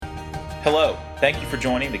Hello, thank you for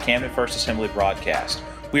joining the Camden First Assembly broadcast.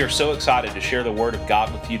 We are so excited to share the Word of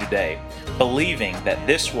God with you today, believing that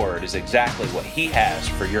this Word is exactly what He has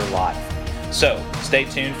for your life. So, stay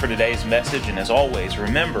tuned for today's message, and as always,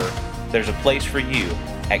 remember, there's a place for you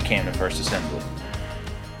at Camden First Assembly.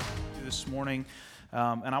 This morning,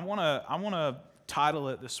 and I want to title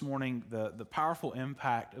it this morning, the powerful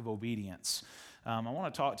impact of obedience. I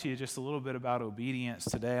want to talk to you just a little bit about obedience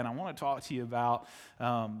today, and I want to talk to you about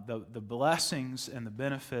the blessings and the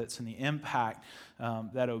benefits and the impact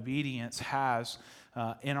that obedience has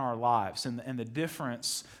in our lives, and the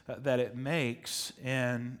difference that it makes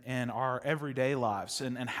in our everyday lives,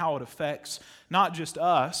 and how it affects not just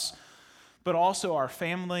us, but also our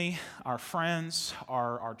family, our friends,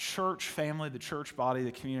 our church family, the church body,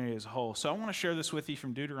 the community as a whole. So I want to share this with you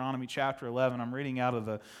from Deuteronomy chapter 11. I'm reading out of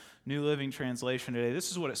the New Living Translation today.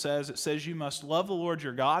 This is what it says. It says, "You must love the Lord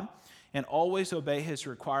your God and always obey His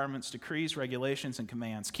requirements, decrees, regulations, and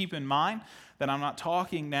commands. Keep in mind that I'm not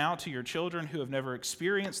talking now to your children who have never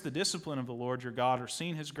experienced the discipline of the Lord your God or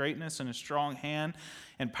seen His greatness and His strong hand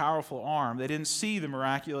and powerful arm. They didn't see the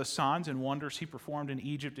miraculous signs and wonders He performed in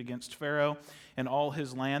Egypt against Pharaoh and all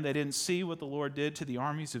his land. They didn't see what the Lord did to the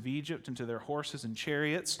armies of Egypt and to their horses and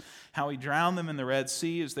chariots, how He drowned them in the Red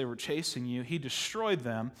Sea as they were chasing you. He destroyed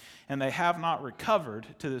them, and they have not recovered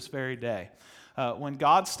to this very day." When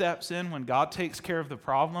God steps in, when God takes care of the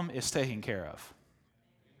problem, it's taken care of.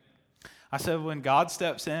 I said when God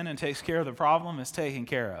steps in and takes care of the problem, it's taken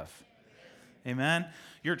care of. Amen.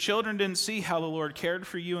 Your children didn't see how the Lord cared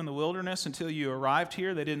for you in the wilderness until you arrived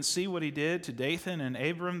here. They didn't see what He did to Dathan and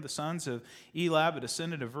Abiram, the sons of Eliab, a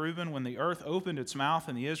descendant of Reuben, when the earth opened its mouth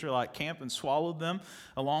and the Israelite camp and swallowed them,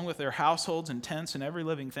 along with their households and tents and every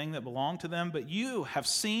living thing that belonged to them. But you have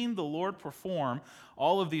seen the Lord perform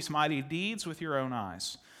all of these mighty deeds with your own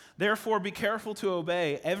eyes. Therefore, be careful to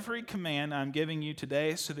obey every command I'm giving you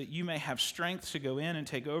today, so that you may have strength to go in and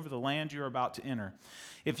take over the land you are about to enter.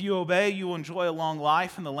 If you obey, you will enjoy a long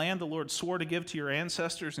life in the land the Lord swore to give to your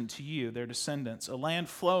ancestors and to you, their descendants, a land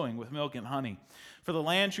flowing with milk and honey. For the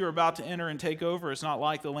land you are about to enter and take over is not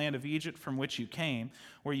like the land of Egypt from which you came,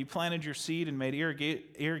 where you planted your seed and made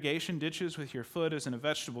irrigation ditches with your foot as in a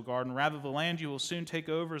vegetable garden. Rather, the land you will soon take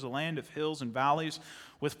over is a land of hills and valleys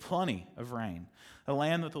with plenty of rain, a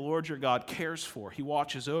land that the Lord your God cares for. He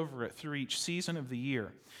watches over it through each season of the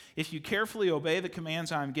year. If you carefully obey the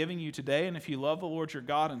commands I am giving you today, and if you love the Lord your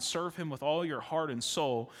God and serve Him with all your heart and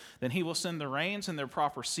soul, then He will send the rains in their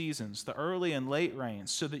proper seasons, the early and late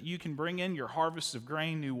rains, so that you can bring in your harvest of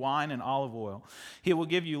grain, new wine, and olive oil. He will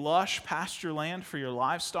give you lush pasture land for your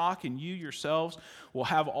livestock, and you yourselves will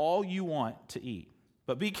have all you want to eat.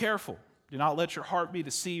 But be careful. Do not let your heart be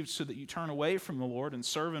deceived, so that you turn away from the Lord and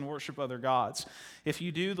serve and worship other gods. If you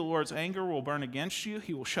do, the Lord's anger will burn against you.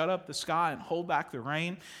 He will shut up the sky and hold back the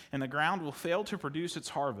rain, and the ground will fail to produce its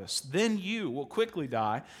harvest. Then you will quickly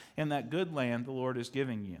die in that good land the Lord is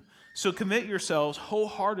giving you. So commit yourselves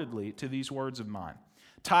wholeheartedly to these words of mine.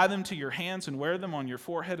 Tie them to your hands and wear them on your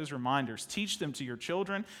forehead as reminders. Teach them to your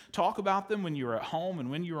children. Talk about them when you are at home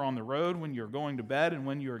and when you are on the road, when you are going to bed and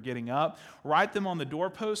when you are getting up. Write them on the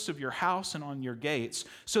doorposts of your house and on your gates,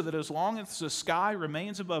 so that as long as the sky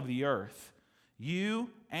remains above the earth,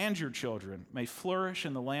 you and your children may flourish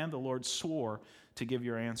in the land the Lord swore to give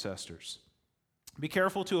your ancestors. Be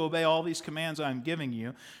careful to obey all these commands I am giving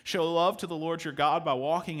you. Show love to the Lord your God by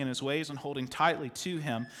walking in His ways and holding tightly to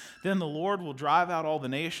Him. Then the Lord will drive out all the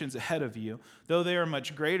nations ahead of you, though they are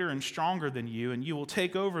much greater and stronger than you, and you will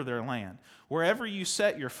take over their land. Wherever you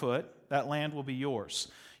set your foot, that land will be yours.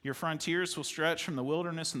 Your frontiers will stretch from the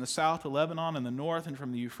wilderness in the south to Lebanon in the north, and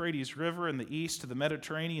from the Euphrates River in the east to the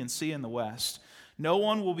Mediterranean Sea in the west. No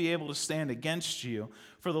one will be able to stand against you,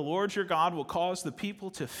 for the Lord your God will cause the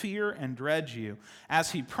people to fear and dread you,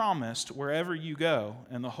 as He promised wherever you go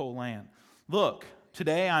in the whole land. Look,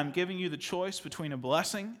 today I am giving you the choice between a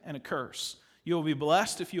blessing and a curse. You will be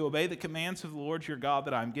blessed if you obey the commands of the Lord your God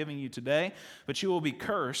that I am giving you today, but you will be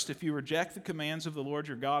cursed if you reject the commands of the Lord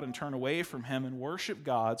your God and turn away from Him and worship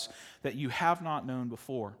gods that you have not known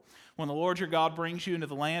before. When the Lord your God brings you into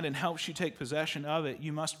the land and helps you take possession of it,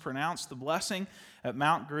 you must pronounce the blessing at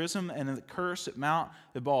Mount Gerizim and the curse at Mount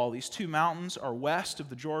Ebal. These two mountains are west of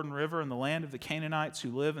the Jordan River in the land of the Canaanites who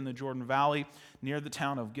live in the Jordan Valley near the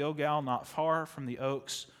town of Gilgal, not far from the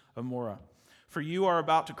oaks of Moreh. For you are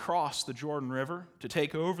about to cross the Jordan River to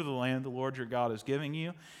take over the land the Lord your God is giving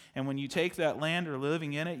you. And when you take that land or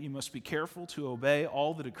living in it, you must be careful to obey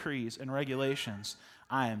all the decrees and regulations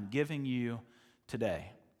I am giving you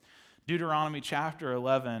today. Deuteronomy chapter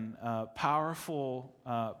 11, powerful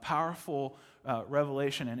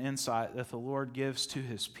revelation and insight that the Lord gives to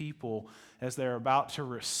his people as they're about to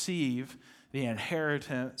receive the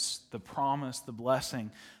inheritance, the promise, the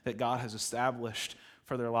blessing that God has established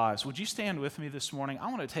for their lives. Would you stand with me this morning? I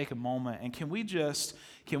want to take a moment, and can we just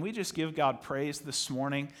give God praise this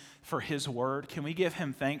morning for his word? Can we give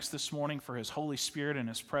him thanks this morning for his Holy Spirit and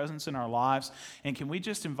his presence in our lives? And can we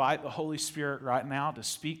just invite the Holy Spirit right now to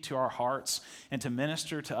speak to our hearts and to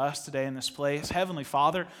minister to us today in this place? Heavenly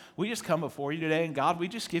Father, we just come before you today, and God, we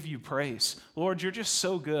just give you praise. Lord, you're just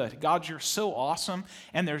so good. God, you're so awesome,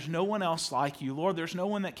 and there's no one else like you. Lord, there's no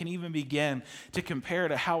one that can even begin to compare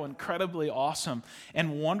to how incredibly awesome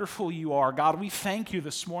and wonderful you are. God, we thank you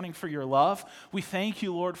this morning for your love. We thank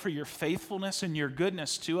you, Lord, for your faithfulness and your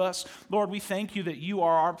goodness to us. Lord, we thank you that you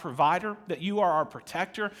are our provider, that you are our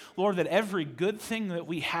protector. Lord, that every good thing that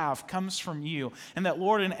we have comes from you. And that,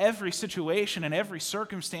 Lord, in every situation, in every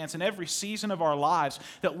circumstance, in every season of our lives,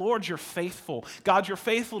 that, Lord, you're faithful. God, you're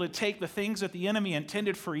faithful to take the things that the enemy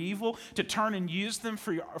intended for evil, to turn and use them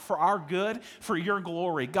for our good, for your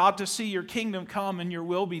glory. God, to see your kingdom come and your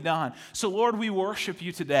will be done. So, Lord, we worship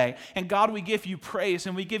you today. And God, we give you praise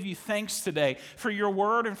and we give you thanks today for your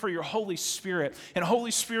word and for your Holy Spirit. And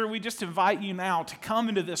Holy Spirit, we just invite you now to come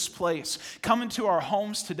into this place, come into our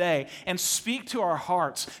homes today and speak to our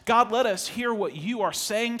hearts. God, let us hear what you are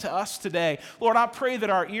saying to us today. Lord, I pray that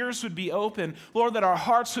our ears would be open. Lord, that our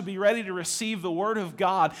hearts would be ready to receive the word of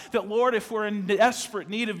God. That, Lord, if we're in desperate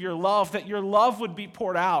need of your love, that your love would be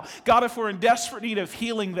poured out. God, if we're in desperate need of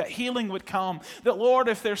healing, that healing would come. That, Lord,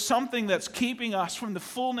 if there's something that's keeping us from the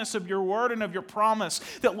fullness of your word and of your promise,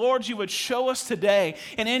 that, Lord, you would show us today,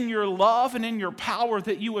 and in your love and in your power,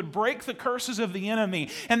 that you would break the curses of the enemy,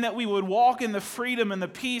 and that we would walk in the freedom and the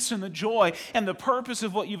peace and the joy and the purpose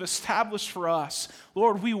of what you've established for us.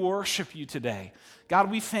 Lord, we worship you today. God,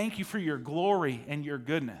 we thank you for your glory and your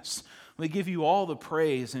goodness. We give you all the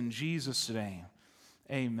praise in Jesus' name.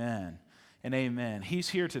 Amen and amen. He's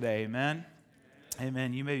here today. Amen.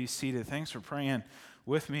 Amen. You may be seated. Thanks for praying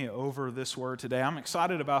with me over this word today. I'm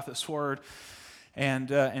excited about this word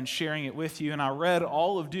and sharing it with you. And I read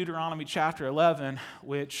all of Deuteronomy chapter 11,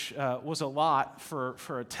 which was a lot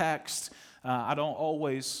for a text. I don't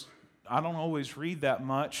always read that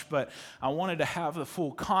much, but I wanted to have the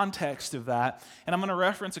full context of that. And I'm going to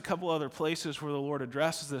reference a couple other places where the Lord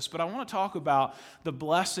addresses this, but I want to talk about the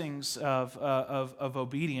blessings of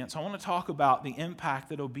obedience. I want to talk about the impact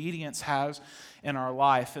that obedience has in our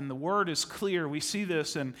life. And the word is clear. We see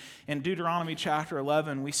this in Deuteronomy chapter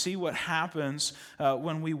 11. We see what happens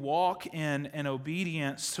when we walk in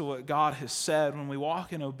obedience to what God has said, when we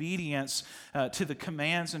walk in obedience to the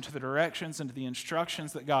commands and to the directions and to the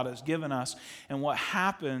instructions that God has given us, and what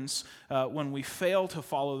happens when we fail to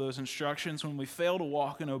follow those instructions, when we fail to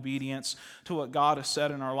walk in obedience to what God has said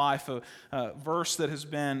in our life. A verse that has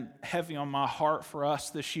been heavy on my heart for us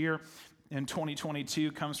this year in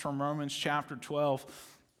 2022 comes from Romans chapter 12,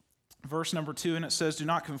 verse number 2, and it says, "Do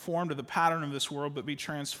not conform to the pattern of this world, but be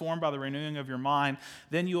transformed by the renewing of your mind.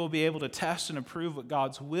 Then you will be able to test and approve what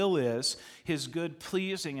God's will is, his good,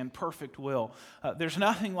 pleasing, and perfect will." There's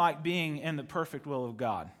nothing like being in the perfect will of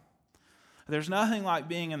God. There's nothing like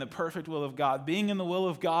being in the perfect will of God. Being in the will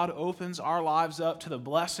of God opens our lives up to the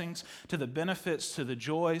blessings, to the benefits, to the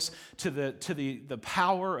joys, to the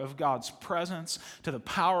power of God's presence, to the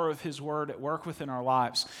power of his word at work within our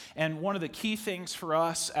lives. And one of the key things for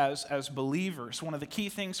us as believers, one of the key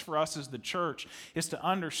things for us as the church, is to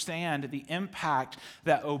understand the impact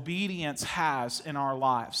that obedience has in our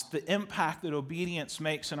lives, the impact that obedience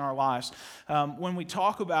makes in our lives. When we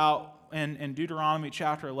talk about in Deuteronomy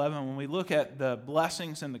chapter 11, when we look at the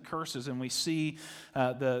blessings and the curses, and we see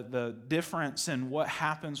the difference in what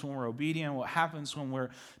happens when we're obedient, what happens when we're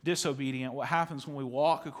disobedient, what happens when we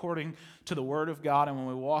walk according to the Word of God and when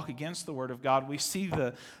we walk against the Word of God, we see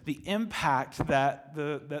the impact that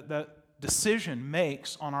that decision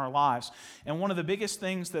makes on our lives. And one of the biggest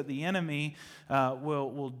things that the enemy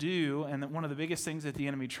will do, and one of the biggest things that the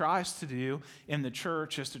enemy tries to do in the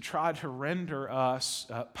church, is to try to render us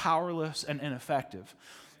powerless and ineffective.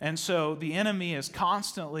 And so the enemy is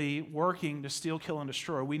constantly working to steal, kill, and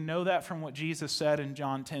destroy. We know that from what Jesus said in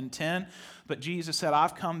John 10:10. But Jesus said,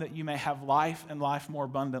 "I've come that you may have life and life more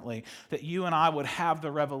abundantly." That you and I would have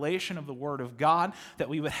the revelation of the Word of God, that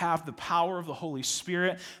we would have the power of the Holy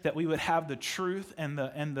Spirit, that we would have the truth and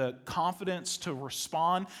the confidence to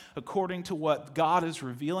respond according to what God is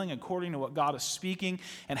revealing, according to what God is speaking,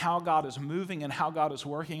 and how God is moving and how God is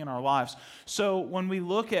working in our lives. So when we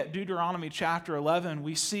look at Deuteronomy chapter 11,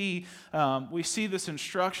 we see this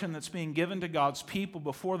instruction that's being given to God's people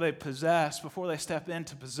before they step in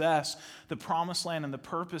to possess the promised land and the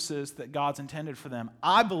purposes that God's intended for them.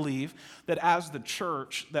 I believe that as the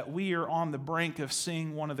church, that we are on the brink of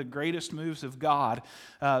seeing one of the greatest moves of God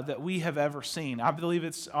that we have ever seen. I believe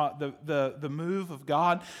it's the move of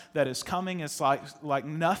God that is coming is like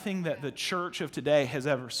nothing that the church of today has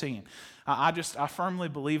ever seen. I firmly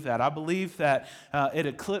believe that. I believe that it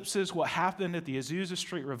eclipses what happened at the Azusa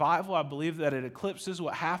Street Revival. I believe that it eclipses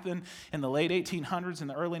what happened in the late 1800s and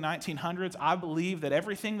the early 1900s. I believe that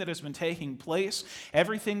everything that has been taking place,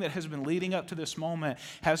 everything that has been leading up to this moment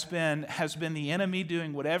has been the enemy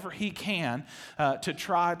doing whatever he can to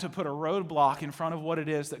try to put a roadblock in front of what it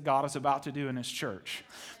is that God is about to do in his church.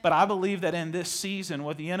 But I believe that in this season,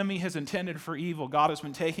 what the enemy has intended for evil, God has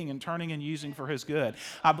been taking and turning and using for his good.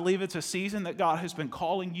 I believe it's a season that God has been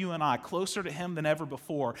calling you and I closer to him than ever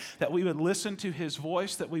before, that we would listen to his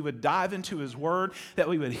voice, that we would dive into his word, that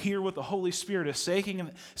we would hear what the Holy Spirit is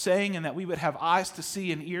saying, and that we would have eyes to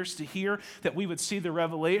see and ears to hear, that we would see the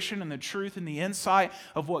revelation and the truth and the insight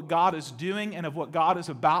of what God is doing and of what God is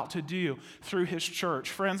about to do through his church.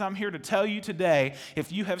 Friends, I'm here to tell you today,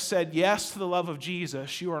 if you have said yes to the love of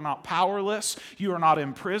Jesus, you are not powerless, you are not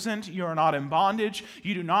imprisoned, you are not in bondage,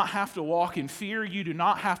 you do not have to walk in fear, you do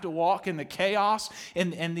not have to walk in the chaos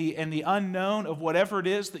and the unknown of whatever it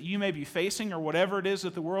is that you may be facing or whatever it is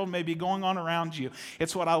that the world may be going on around you.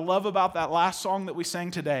 It's what I love about that last song that we sang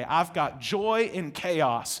today. I've got joy in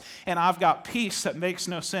chaos and I've got peace that makes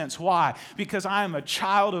no sense. Why? Because I am a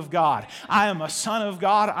child of God. I am a son of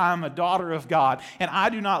God. I am a daughter of God. And I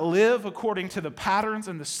do not live according to the patterns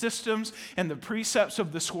and the systems and the precepts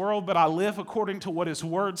of this world, but I live according to what his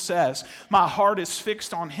word says. My heart is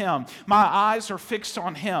fixed on him. My eyes are fixed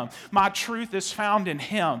on him. My truth is found in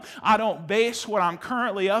him. I don't base what I'm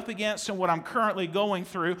currently up against and what I'm currently going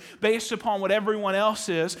through based upon what everyone else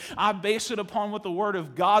is. I base it upon what the word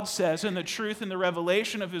of God says and the truth and the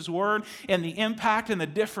revelation of his word and the impact and the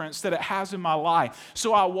difference that it has in my life.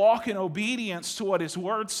 So I walk in obedience to what his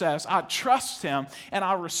word says. I trust him and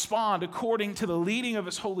I respond according to the leading of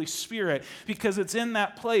his Holy Spirit, because it's in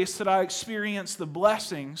that place that I experience the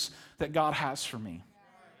blessings that God has for me.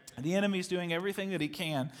 The enemy's doing everything that he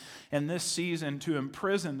can in this season to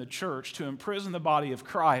imprison the church, to imprison the body of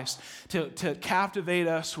Christ, to captivate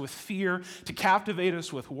us with fear, to captivate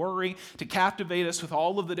us with worry, to captivate us with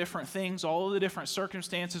all of the different things, all of the different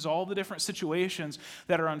circumstances, all the different situations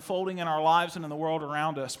that are unfolding in our lives and in the world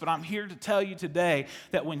around us. But I'm here to tell you today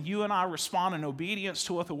that when you and I respond in obedience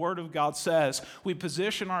to what the Word of God says, we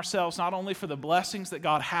position ourselves not only for the blessings that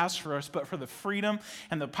God has for us, but for the freedom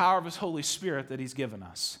and the power of his Holy Spirit that he's given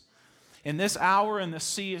us. In this hour, in this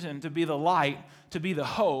season, to be the light, to be the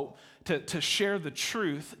hope, to share the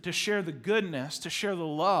truth, to share the goodness, to share the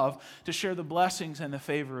love, to share the blessings and the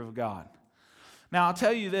favor of God. Now, I'll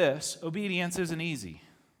tell you this, obedience isn't easy.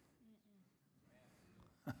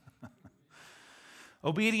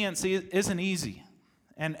 Obedience isn't easy.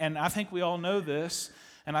 And I think we all know this,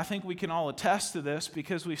 and I think we can all attest to this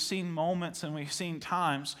because we've seen moments and we've seen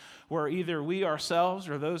times where either we ourselves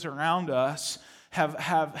or those around us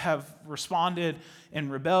have responded in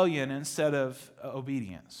rebellion instead of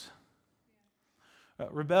obedience.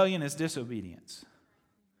 Rebellion is disobedience.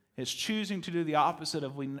 It's choosing to do the opposite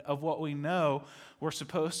of what we know we're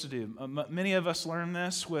supposed to do. Many of us learn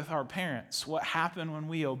this with our parents. What happened when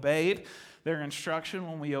we obeyed their instruction,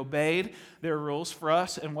 when we obeyed their rules for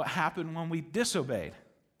us, and what happened when we disobeyed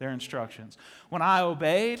their instructions. When I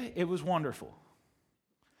obeyed, it was wonderful.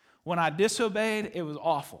 When I disobeyed, it was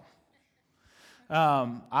awful.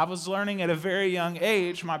 I was learning at a very young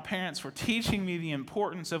age. My parents were teaching me the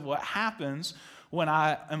importance of what happens when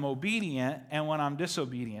I am obedient and when I'm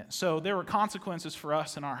disobedient. So there were consequences for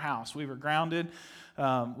us in our house. We were grounded.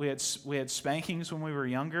 We had spankings when we were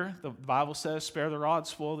younger. The Bible says, spare the rod,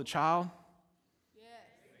 spoil the child.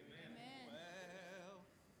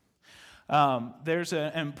 There's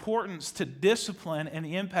an importance to discipline and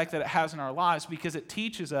the impact that it has in our lives because it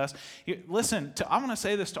teaches us. Listen, I'm going to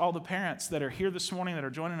say this to all the parents that are here this morning that are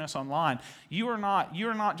joining us online. You are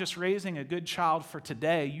not just raising a good child for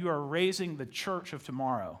today. You are raising the church of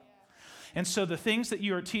tomorrow. And so the things that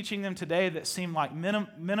you are teaching them today that seem like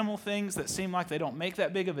minimal things, that seem like they don't make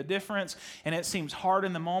that big of a difference, and it seems hard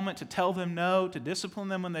in the moment to tell them no, to discipline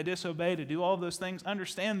them when they disobey, to do all those things,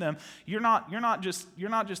 understand them. You're not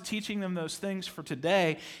just teaching them those things for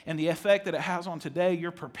today and the effect that it has on today.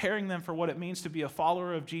 You're preparing them for what it means to be a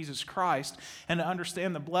follower of Jesus Christ and to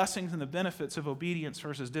understand the blessings and the benefits of obedience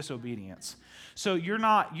versus disobedience. So you're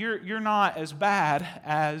not as bad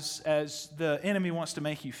as the enemy wants to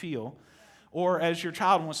make you feel, or as your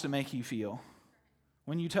child wants to make you feel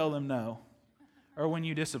when you tell them no or when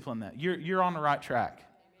you discipline them. You're on the right track,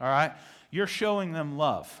 all right? You're showing them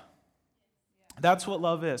love. That's what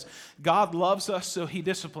love is. God loves us, so he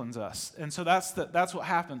disciplines us. And so that's what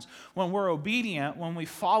happens. When we're obedient, when we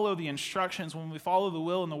follow the instructions, when we follow the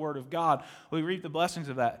will and the word of God, we reap the blessings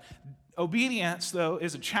of that. Obedience, though,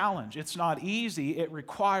 is a challenge. It's not easy. It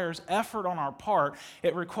requires effort on our part.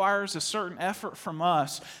 It requires a certain effort from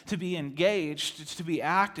us to be engaged, to be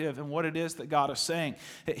active in what it is that God is saying.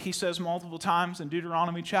 He says multiple times in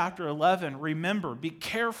Deuteronomy chapter 11, remember, be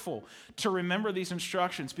careful to remember these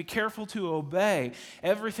instructions. Be careful to obey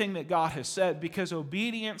everything that God has said, because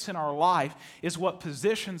obedience in our life is what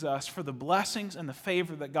positions us for the blessings and the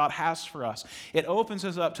favor that God has for us. It opens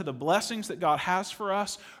us up to the blessings that God has for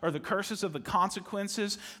us, or the curses of the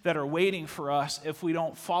consequences that are waiting for us if we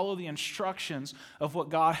don't follow the instructions of what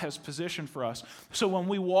God has positioned for us. So when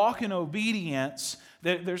we walk in obedience,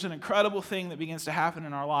 there's an incredible thing that begins to happen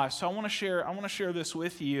in our lives. So I want to share this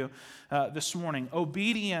with you this morning.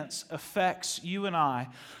 Obedience affects you and I.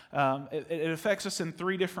 It affects us in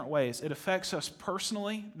three different ways. It affects us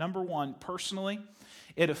personally. Number one, personally.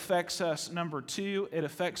 It affects us, number two, it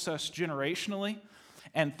affects us generationally.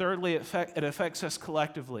 And thirdly, it affects us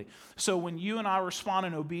collectively. So when you and I respond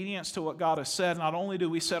in obedience to what God has said, not only do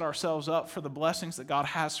we set ourselves up for the blessings that God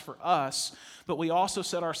has for us, but we also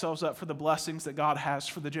set ourselves up for the blessings that God has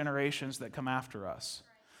for the generations that come after us.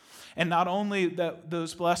 And not only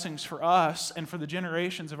those blessings for us and for the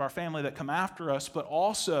generations of our family that come after us, but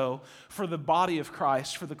also for the body of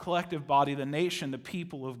Christ, for the collective body, the nation, the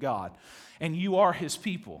people of God. And you are his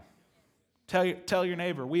people. Tell your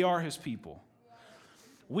neighbor, we are his people.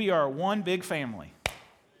 We are one big family.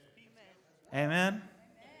 Amen?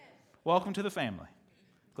 Welcome to the family.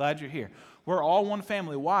 Glad you're here. We're all one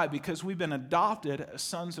family. Why? Because we've been adopted as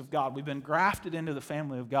sons of God. We've been grafted into the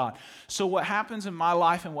family of God. So what happens in my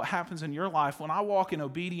life and what happens in your life when I walk in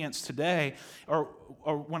obedience today, or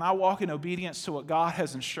when I walk in obedience to what God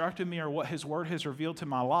has instructed me or what his word has revealed to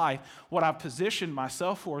my life, what I've positioned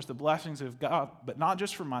myself for is the blessings of God, but not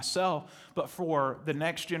just for myself, but for the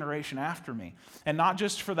next generation after me. And not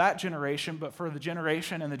just for that generation, but for the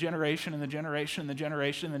generation and the generation and the generation and the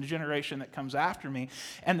generation and the generation that comes after me.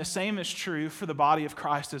 And the same is true for the body of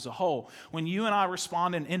Christ as a whole. When you and I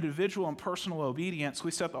respond in individual and personal obedience, we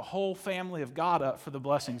set the whole family of God up for the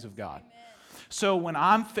blessings of God. Amen. So when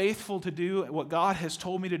I'm faithful to do what God has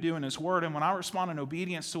told me to do in his word, and when I respond in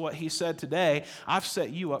obedience to what he said today, I've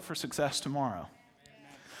set you up for success tomorrow.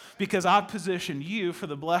 Because I've positioned you for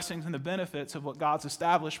the blessings and the benefits of what God's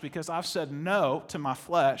established, because I've said no to my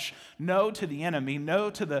flesh, no to the enemy,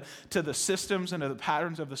 no to the systems and to the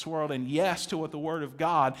patterns of this world, and yes to what the Word of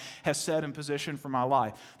God has said and positioned for my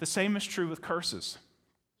life. The same is true with curses.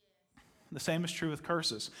 The same is true with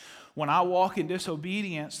curses. When I walk in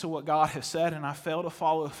disobedience to what God has said and I fail to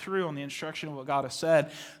follow through on the instruction of what God has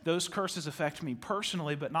said, those curses affect me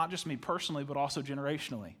personally, but not just me personally, but also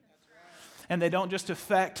generationally. And they don't just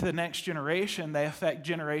affect the next generation, they affect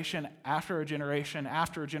generation after a generation,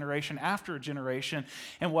 after a generation, after a generation.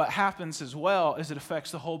 And what happens as well is it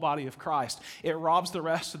affects the whole body of Christ. It robs the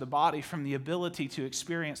rest of the body from the ability to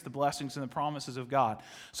experience the blessings and the promises of God.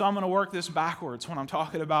 So I'm going to work this backwards when I'm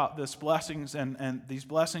talking about this blessings and these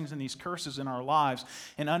blessings and these curses in our lives,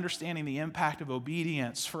 and understanding the impact of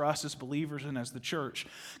obedience for us as believers and as the church.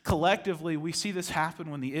 Collectively, we see this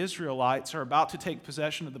happen when the Israelites are about to take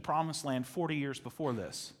possession of the promised land 40 years before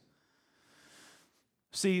this.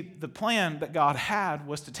 See, the plan that God had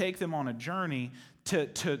was to take them on a journey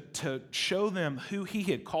to show them who he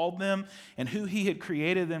had called them and who he had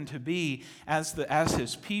created them to be as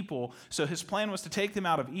his people. So his plan was to take them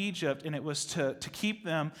out of Egypt, and it was to keep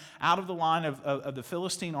them out of the line of the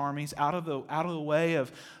Philistine armies, out of the way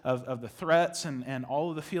of the threats and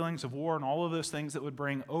all of the feelings of war and all of those things that would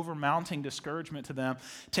bring overmounting discouragement to them.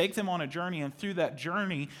 Take them on a journey, and through that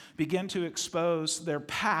journey begin to expose their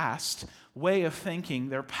past way of thinking,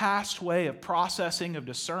 their past way of processing, of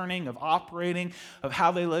discerning, of operating, of how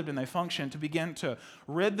they lived and they functioned, to begin to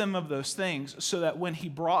rid them of those things, so that when he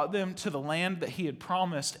brought them to the land that he had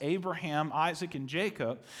promised Abraham, Isaac, and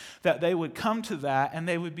Jacob, that they would come to that and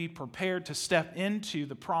they would be prepared to step into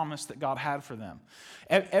the promise that God had for them.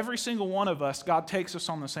 Every single one of us, God takes us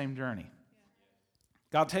on the same journey.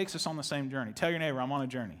 God takes us on the same journey. Tell your neighbor, I'm on a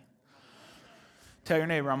journey. Tell your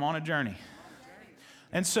neighbor, I'm on a journey.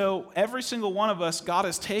 And so every single one of us, God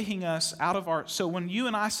is taking us out of our... So when you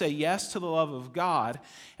and I say yes to the love of God,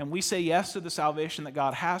 and we say yes to the salvation that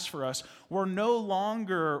God has for us, we're no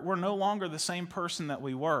longer the same person that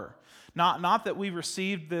we were. Not that we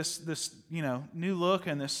received this new look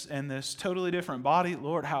and this totally different body.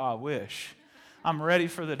 Lord, how I wish. I'm ready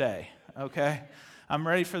for the day, okay? I'm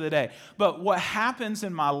ready for the day. But what happens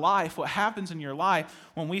in my life, what happens in your life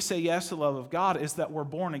when we say yes to the love of God is that we're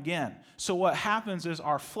born again. So what happens is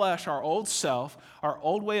our flesh, our old self, our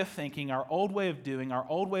old way of thinking, our old way of doing, our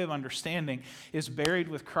old way of understanding is buried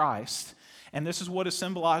with Christ. And this is what is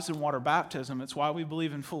symbolized in water baptism. It's why we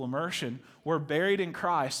believe in full immersion. We're buried in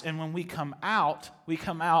Christ, and when we come out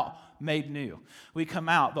made new. We come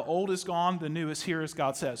out. The old is gone, the new is here, as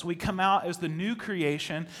God says. We come out as the new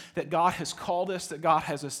creation that God has called us, that God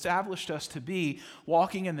has established us to be,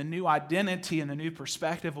 walking in the new identity and the new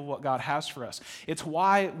perspective of what God has for us. It's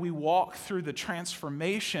why we walk through the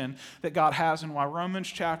transformation that God has, and why Romans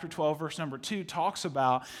chapter 12, verse number 2 talks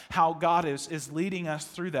about how God is leading us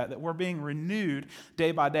through that we're being renewed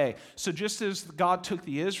day by day. So just as God took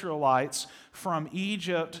the Israelites from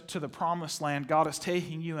Egypt to the promised land, God is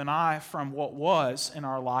taking you and I from what was in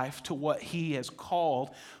our life to what He has called,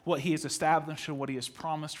 what He has established, and what He has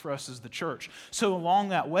promised for us as the church. So along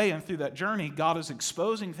that way and through that journey, God is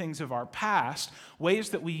exposing things of our past, ways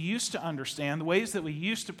that we used to understand, ways that we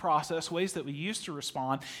used to process, ways that we used to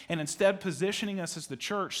respond, and instead positioning us as the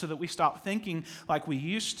church so that we stop thinking like we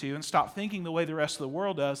used to and stop thinking the way the rest of the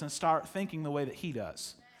world does and start thinking the way that He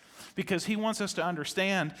does. Because He wants us to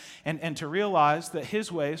understand and to realize that His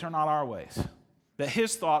ways are not our ways, that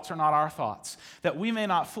His thoughts are not our thoughts, that we may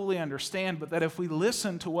not fully understand, but that if we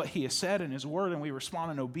listen to what He has said in His Word and we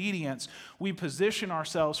respond in obedience, we position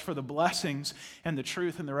ourselves for the blessings and the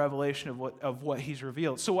truth and the revelation of what He's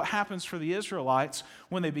revealed. So what happens for the Israelites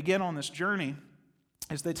when they begin on this journey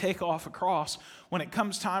is they take off across. When it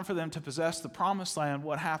comes time for them to possess the promised land,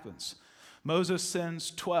 what happens? Moses sends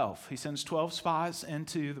 12. He sends 12 spies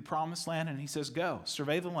into the promised land, and he says, go,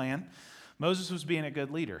 survey the land. Moses was being a good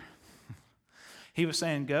leader. He was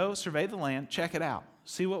saying, go, survey the land, check it out.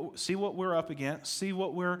 See what we're up against, see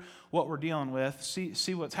what we're dealing with,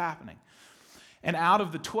 see what's happening. And out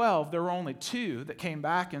of the 12, there were only 2 that came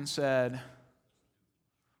back and said,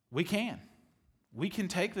 we can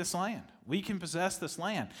take this land. We can possess this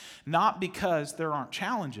land. Not because there aren't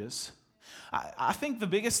challenges. I think the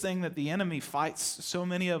biggest thing that the enemy fights so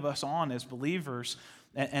many of us on as believers,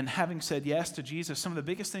 and having said yes to Jesus, some of the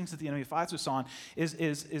biggest things that the enemy fights us on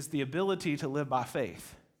is the ability to live by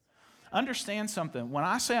faith. Understand something. When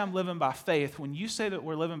I say I'm living by faith, when you say that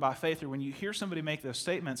we're living by faith, or when you hear somebody make those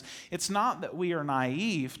statements, it's not that we are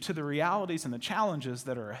naive to the realities and the challenges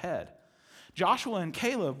that are ahead. Joshua and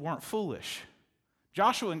Caleb weren't foolish.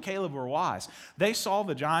 Joshua and Caleb were wise. They saw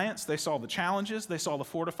the giants, they saw the challenges, they saw the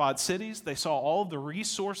fortified cities, they saw all of the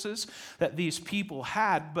resources that these people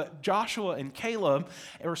had, but Joshua and Caleb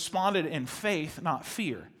responded in faith, not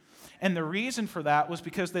fear. And the reason for that was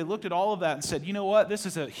because they looked at all of that and said, you know what, this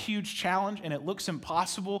is a huge challenge and it looks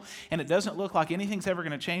impossible and it doesn't look like anything's ever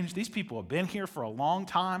going to change. These people have been here for a long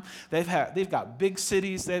time. They've got big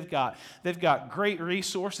cities, they've got great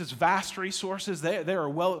resources, vast resources. There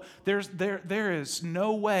is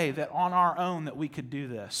no way that on our own that we could do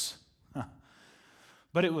this.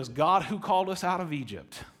 But it was God who called us out of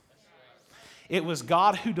Egypt. It was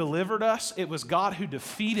God who delivered us. It was God who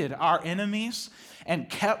defeated our enemies and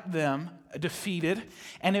kept them defeated.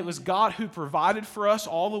 And it was God who provided for us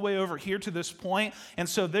all the way over here to this point. And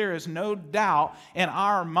so there is no doubt in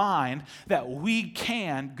our mind that we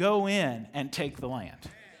can go in and take the land.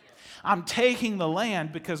 I'm taking the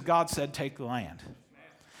land because God said take the land.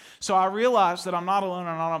 So I realized that I'm not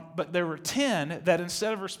alone, but there were 10 that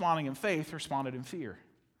instead of responding in faith, responded in fear.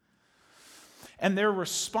 And their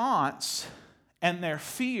response and their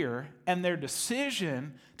fear and their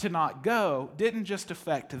decision to not go didn't just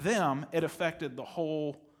affect them, it affected the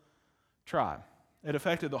whole tribe. It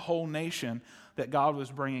affected the whole nation that God was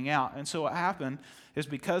bringing out. And so what happened is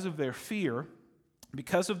because of their fear,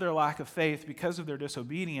 because of their lack of faith, because of their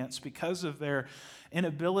disobedience, because of their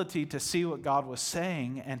inability to see what God was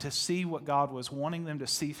saying and to see what God was wanting them to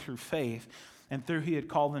see through faith and through He had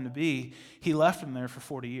called them to be, He left them there for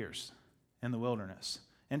 40 years in the wilderness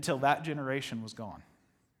until that generation was gone.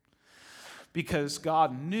 Because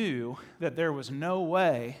God knew that there was no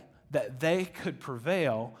way that they could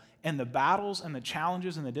prevail in the battles and the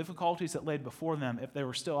challenges and the difficulties that laid before them if they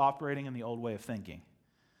were still operating in the old way of thinking.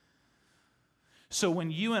 So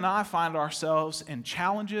when you and I find ourselves in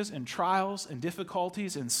challenges and trials and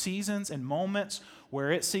difficulties and seasons and moments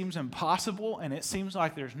where it seems impossible and it seems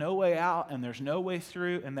like there's no way out and there's no way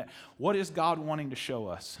through, and that, what is God wanting to show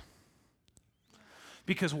us?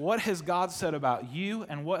 Because what has God said about you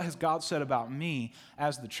and what has God said about me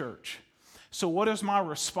as the church? So what is my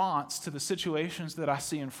response to the situations that I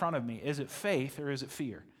see in front of me? Is it faith or is it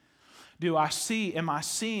fear? Am I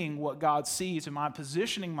seeing what God sees? Am I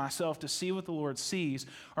positioning myself to see what the Lord sees?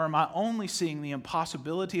 Or am I only seeing the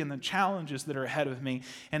impossibility and the challenges that are ahead of me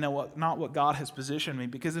and not what God has positioned me?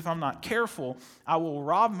 Because if I'm not careful, I will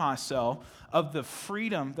rob myself of the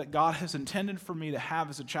freedom that God has intended for me to have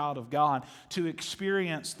as a child of God, to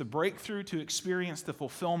experience the breakthrough, to experience the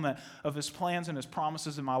fulfillment of His plans and His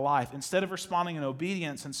promises in my life. Instead of responding in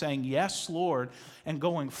obedience and saying, "Yes, Lord," and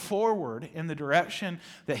going forward in the direction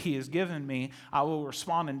that He has given me, I will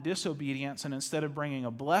respond in disobedience, and instead of bringing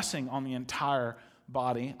a blessing on the entire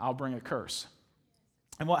body, I'll bring a curse.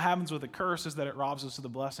 And what happens with a curse is that it robs us of the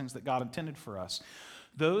blessings that God intended for us.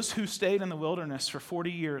 Those who stayed in the wilderness for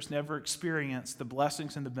 40 years never experienced the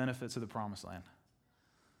blessings and the benefits of the promised land.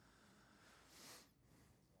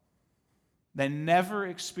 They never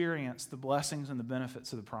experienced the blessings and the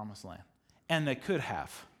benefits of the promised land. And they could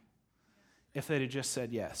have if they'd have just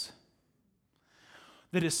said yes.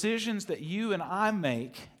 The decisions that you and I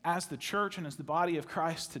make as the church and as the body of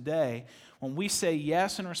Christ today, when we say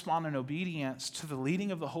yes and respond in obedience to the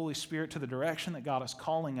leading of the Holy Spirit, to the direction that God is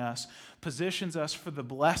calling us, positions us for the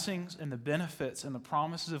blessings and the benefits and the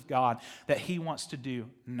promises of God that He wants to do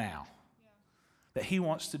now, that He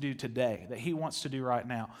wants to do today, that He wants to do right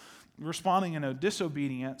now. Responding in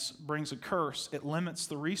disobedience brings a curse. It limits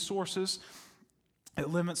the resources. It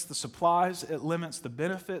limits the supplies, it limits the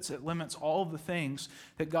benefits, it limits all of the things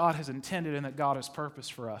that God has intended and that God has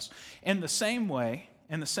purposed for us. In the same way,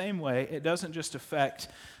 it doesn't just affect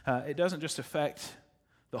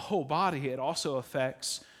the whole body, it also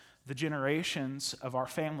affects the generations of our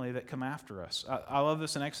family that come after us. I love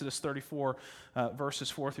this in Exodus 34, verses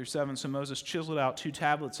 4 through 7. So Moses chiseled out 2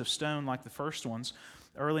 tablets of stone like the first ones.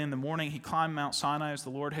 Early in the morning, he climbed Mount Sinai as the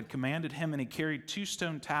Lord had commanded him, and he carried 2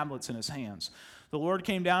 stone tablets in his hands. The Lord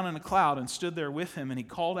came down in a cloud and stood there with him, and he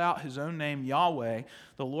called out his own name, Yahweh.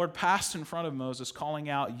 The Lord passed in front of Moses, calling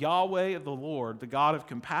out, "Yahweh the Lord, the God of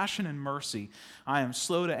compassion and mercy. I am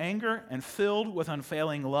slow to anger and filled with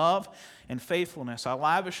unfailing love and faithfulness. I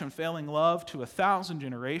lavish unfailing love to 1,000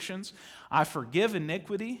 generations. I forgive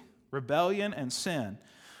iniquity, rebellion, and sin,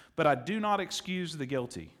 but I do not excuse the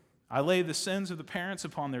guilty. I lay the sins of the parents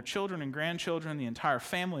upon their children and grandchildren. The entire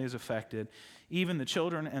family is affected, even the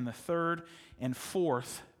children in the 3rd and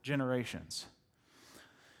 4th generations."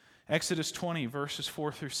 Exodus 20, verses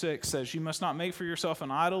 4 through 6 says, "You must not make for yourself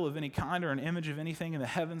an idol of any kind or an image of anything in the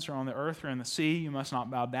heavens or on the earth or in the sea. You must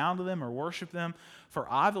not bow down to them or worship them. For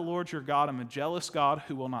I, the Lord your God, am a jealous God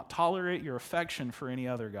who will not tolerate your affection for any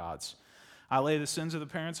other gods. I lay the sins of the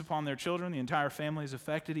parents upon their children. The entire family is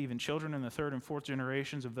affected, even children in the 3rd and 4th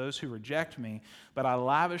generations of those who reject me. But I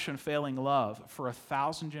lavish unfailing love for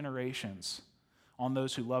 1,000 generations on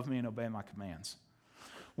those who love me and obey my commands."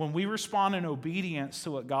 When we respond in obedience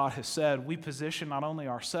to what God has said, we position not only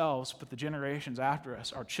ourselves, but the generations after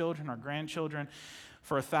us, our children, our grandchildren.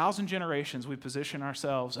 For 1,000 generations, we position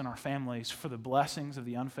ourselves and our families for the blessings of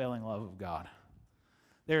the unfailing love of God.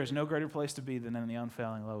 There is no greater place to be than in the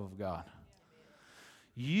unfailing love of God.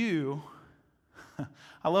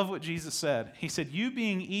 I love what Jesus said. He said, "You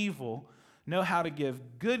being evil know how to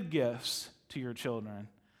give good gifts to your children.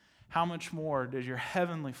 How much more does your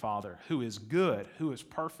heavenly Father, who is good, who is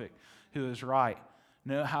perfect, who is right,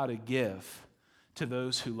 know how to give to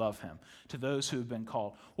those who love Him, to those who have been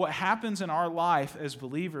called?" What happens in our life as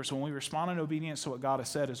believers when we respond in obedience to what God has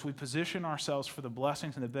said is we position ourselves for the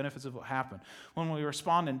blessings and the benefits of what happened. When we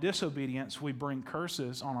respond in disobedience, we bring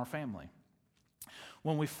curses on our family.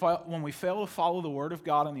 When we fail to follow the Word of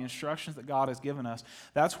God and the instructions that God has given us,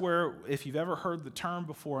 that's where, if you've ever heard the term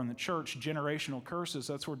before in the church, generational curses,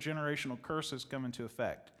 that's where generational curses come into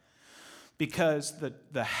effect. Because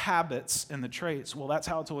the habits and the traits, well, that's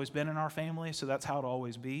how it's always been in our family, so that's how it'll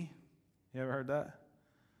always be. You ever heard that?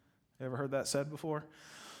 You ever heard that said before?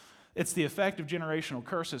 It's the effect of generational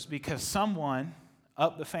curses because someone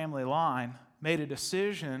up the family line made a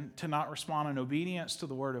decision to not respond in obedience to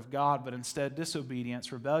the Word of God, but instead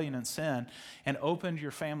disobedience, rebellion, and sin, and opened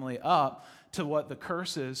your family up to what the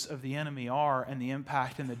curses of the enemy are and the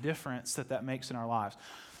impact and the difference that makes in our lives.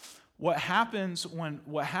 What happens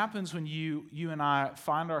when you and I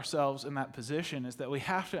find ourselves in that position is that we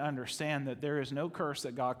have to understand that there is no curse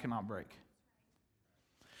that God cannot break.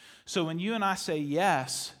 So when you and I say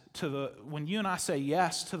yes to the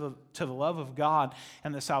love of God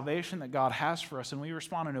and the salvation that God has for us, and we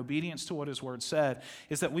respond in obedience to what His Word said,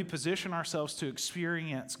 is that we position ourselves to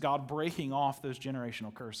experience God breaking off those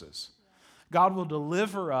generational curses. God will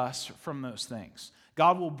deliver us from those things.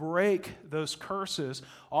 God will break those curses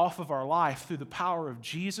off of our life through the power of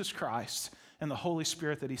Jesus Christ and the Holy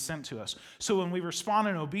Spirit that he sent to us. So when we respond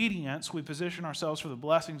in obedience, we position ourselves for the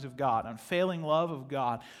blessings of God, unfailing love of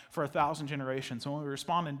God for 1,000 generations. And when we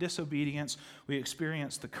respond in disobedience, we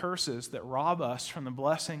experience the curses that rob us from the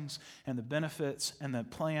blessings and the benefits and the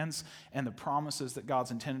plans and the promises that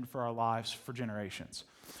God's intended for our lives for generations.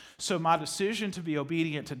 So my decision to be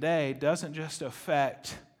obedient today doesn't just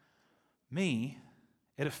affect me,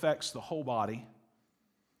 it affects the whole body,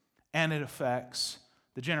 and it affects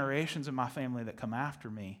the generations of my family that come after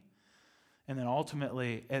me. And then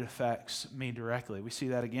ultimately, it affects me directly. We see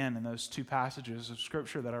that again in those two passages of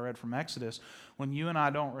Scripture that I read from Exodus. When you and I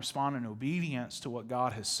don't respond in obedience to what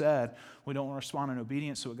God has said, we don't respond in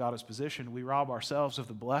obedience to what God has positioned, we rob ourselves of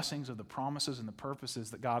the blessings, of the promises, and the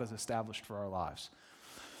purposes that God has established for our lives.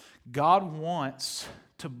 God wants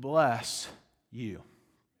to bless you.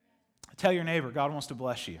 Tell your neighbor, God wants to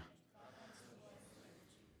bless you.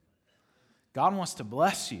 God wants to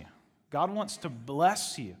bless you. God wants to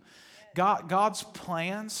bless you. God's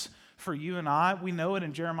plans for you and I, we know it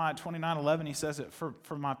in Jeremiah 29:11. He says it,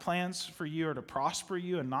 for my plans for you are to prosper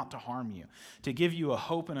you and not to harm you, to give you a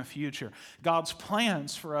hope and a future. God's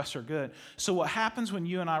plans for us are good. So what happens when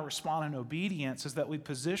you and I respond in obedience is that we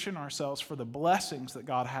position ourselves for the blessings that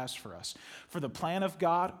God has for us, for the plan of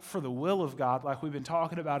God, for the will of God, like we've been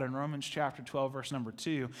talking about in Romans chapter 12, verse number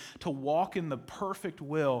 2, to walk in the perfect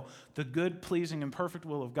will, the good, pleasing, and perfect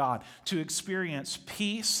will of God, to experience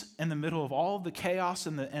peace in the middle of all of the chaos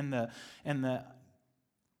and the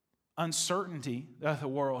uncertainty that the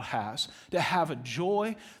world has, to have a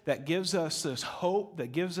joy that gives us this hope,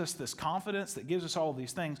 that gives us this confidence, that gives us all of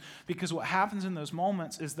these things. Because what happens in those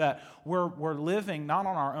moments is that we're living not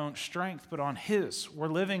on our own strength, but on His. We're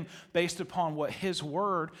living based upon what His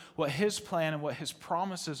word, what His plan, and what His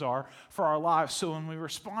promises are for our lives. So when we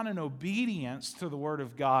respond in obedience to the word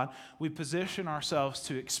of God, we position ourselves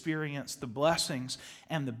to experience the blessings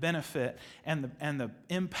and the benefit and the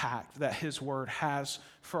impact that His word has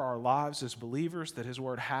for our lives as believers, that His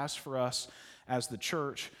word has for us as the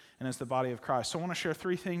church and as the body of Christ. So I want to share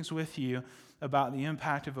three things with you about the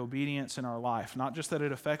impact of obedience in our life. Not just that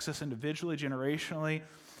it affects us individually, generationally,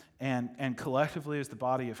 and collectively as the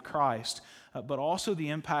body of Christ, but also the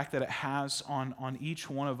impact that it has on each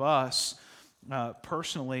one of us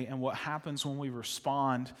personally, and what happens when we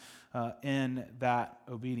respond in that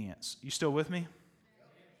obedience. You still with me?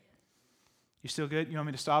 You still good? You want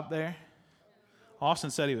me to stop there?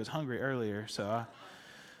 Austin said he was hungry earlier, so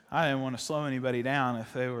I didn't want to slow anybody down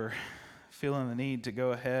if they were feeling the need to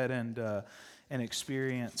go ahead and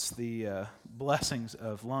experience the blessings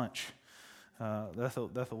of lunch that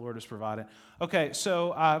the Lord has provided. Okay,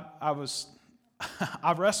 so I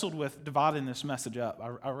wrestled with dividing this message up.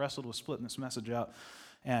 I wrestled with splitting this message up,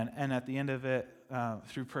 and at the end of it,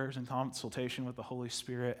 through prayers and consultation with the Holy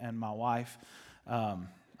Spirit and my wife,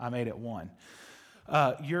 I made it one.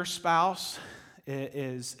 Your spouse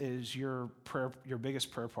is your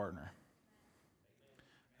biggest prayer partner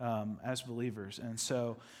as believers. And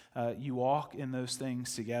so you walk in those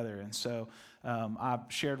things together. And so I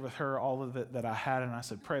shared with her all of it that I had, and I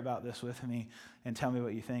said, pray about this with me and tell me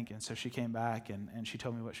what you think. And so she came back and she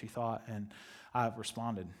told me what she thought, and I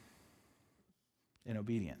responded in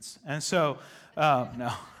obedience. And so,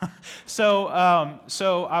 no. So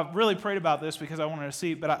I really prayed about this because I wanted to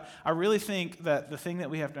see, but I really think that the thing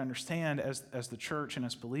that we have to understand as the church and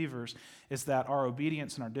as believers is that our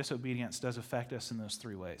obedience and our disobedience does affect us in those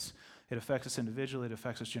three ways. It affects us individually, it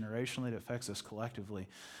affects us generationally, it affects us collectively.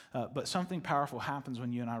 But something powerful happens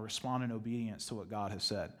when you and I respond in obedience to what God has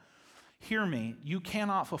said. Hear me, you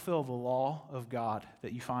cannot fulfill the law of God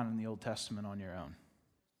that you find in the Old Testament on your own.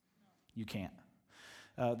 You can't.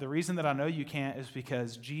 The reason that I know you can't is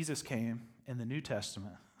because Jesus came in the New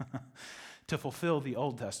Testament to fulfill the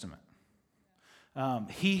Old Testament.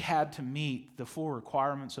 He had to meet the full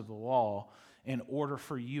requirements of the law in order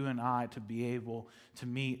for you and I to be able to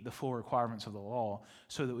meet the full requirements of the law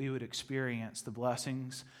so that we would experience the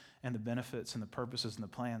blessings and the benefits and the purposes and the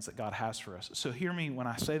plans that God has for us. So hear me when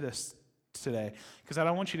I say this today, because I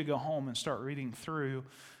don't want you to go home and start reading through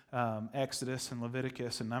Exodus and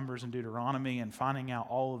Leviticus and Numbers and Deuteronomy and finding out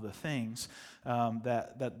all of the things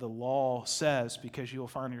that the law says, because you'll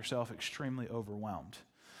find yourself extremely overwhelmed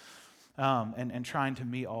and trying to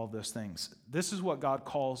meet all of those things. This is what God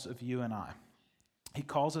calls of you and I. He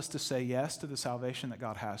calls us to say yes to the salvation that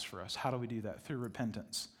God has for us. How do we do that? Through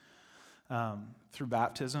repentance, through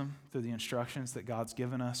baptism, through the instructions that God's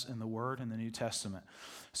given us in the Word in the New Testament.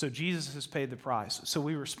 So Jesus has paid the price. So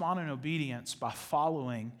we respond in obedience by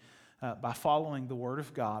following the Word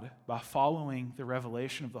of God, by following the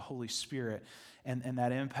revelation of the Holy Spirit, and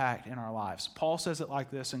that impact in our lives. Paul says it like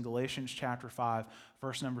this in Galatians chapter 5,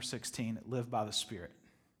 verse number 16, live by the Spirit.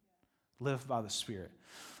 Live by the Spirit.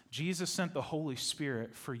 Jesus sent the Holy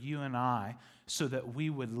Spirit for you and I so that we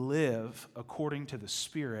would live according to the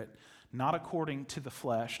Spirit, not according to the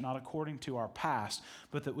flesh, not according to our past,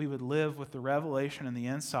 but that we would live with the revelation and the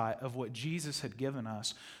insight of what Jesus had given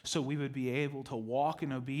us so we would be able to walk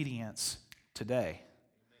in obedience today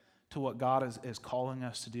to what God is calling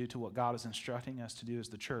us to do, to what God is instructing us to do as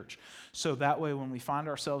the church. So that way when we find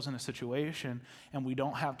ourselves in a situation and we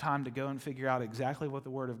don't have time to go and figure out exactly what the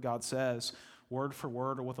Word of God says, word for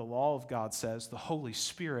word, or what the law of God says, the Holy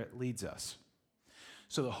Spirit leads us.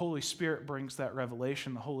 So the Holy Spirit brings that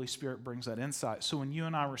revelation, the Holy Spirit brings that insight. So when you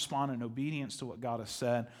and I respond in obedience to what God has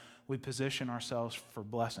said, we position ourselves for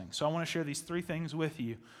blessing. So I want to share these 3 things with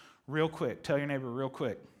you real quick. Tell your neighbor real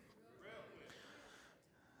quick.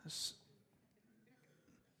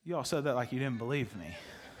 You all said that like you didn't believe me.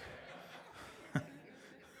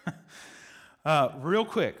 Real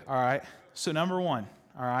quick, all right? So number 1,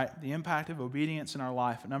 all right, the impact of obedience in our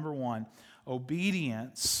life. Number 1,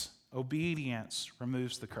 obedience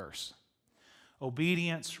removes the curse.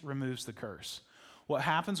 Obedience removes the curse. What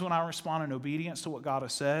happens when I respond in obedience to what God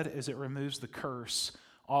has said is it removes the curse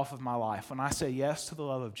off of my life. When I say yes to the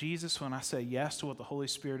love of Jesus, when I say yes to what the Holy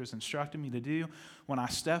Spirit has instructed me to do, when I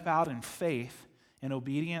step out in faith, in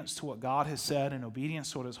obedience to what God has said, in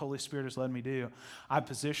obedience to what His Holy Spirit has led me do, I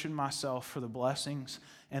position myself for the blessings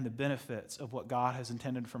and the benefits of what God has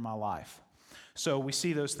intended for my life. So we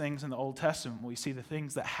see those things in the Old Testament. We see the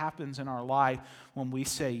things that happens in our life when we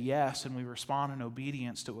say yes and we respond in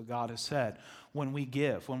obedience to what God has said. When we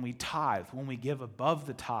give, when we tithe, when we give above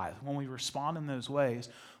the tithe, when we respond in those ways,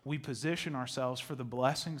 we position ourselves for the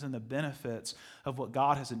blessings and the benefits of what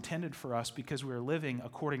God has intended for us because we are living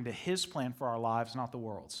according to His plan for our lives, not the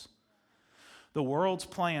world's. The world's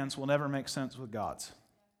plans will never make sense with God's.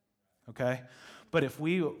 Okay? But if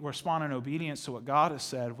we respond in obedience to what God has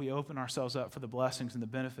said, we open ourselves up for the blessings and the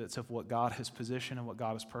benefits of what God has positioned and what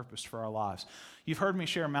God has purposed for our lives. You've heard me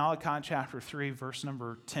share Malachi chapter 3, verse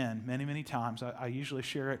number 10 many, many times. I usually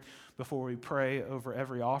share it before we pray over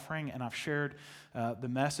every offering, and I've shared the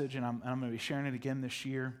message, and I'm going to be sharing it again this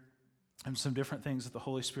year, and some different things that the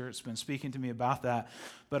Holy Spirit's been speaking to me about that,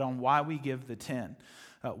 but on why we give the 10.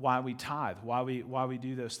 Why we tithe, why we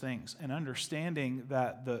do those things, and understanding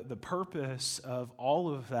that the purpose of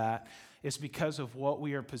all of that is because of what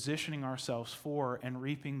we are positioning ourselves for and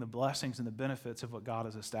reaping the blessings and the benefits of what God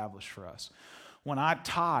has established for us. When I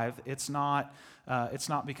tithe, it's not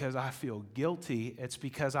because I feel guilty. It's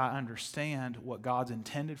because I understand what God's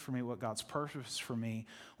intended for me, what God's purpose for me.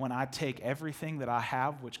 When I take everything that I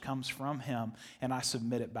have, which comes from Him, and I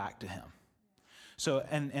submit it back to Him. So,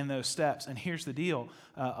 and those steps, and here's the deal,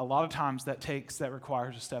 a lot of times that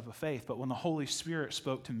requires a step of faith, but when the Holy Spirit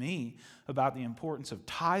spoke to me about the importance of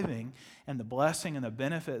tithing and the blessing and the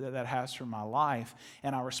benefit that has for my life,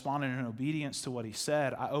 and I responded in obedience to what He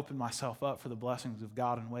said, I opened myself up for the blessings of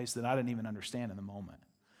God in ways that I didn't even understand in the moment.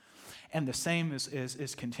 And the same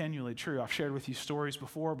is continually true. I've shared with you stories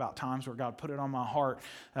before about times where God put it on my heart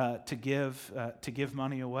to give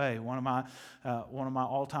money away. One of my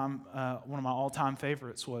all-time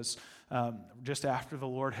favorites was just after the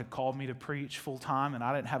Lord had called me to preach full time, and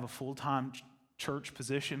I didn't have a full-time church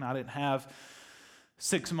position. I didn't have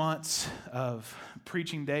 6 months of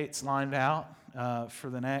preaching dates lined out for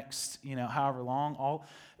the next however long.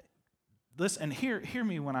 Listen, and hear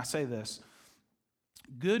me when I say this.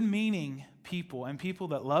 Good-meaning people and people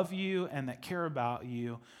that love you and that care about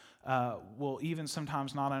you will even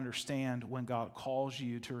sometimes not understand when God calls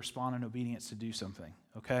you to respond in obedience to do something,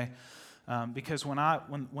 okay? Because when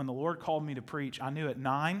the Lord called me to preach, I knew at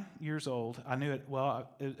 9 years old, I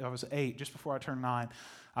was 8, just before I turned 9,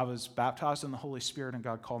 I was baptized in the Holy Spirit and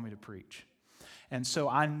God called me to preach. And so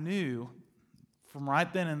I knew from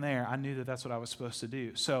right then and there, I knew that that's what I was supposed to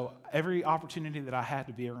do. So every opportunity that I had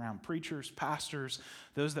to be around preachers, pastors,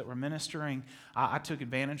 those that were ministering, I took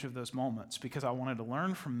advantage of those moments because I wanted to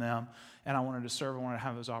learn from them and I wanted to serve. I wanted to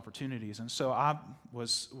have those opportunities. And so I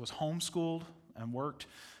was homeschooled and worked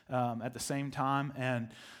at the same time. And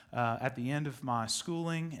at the end of my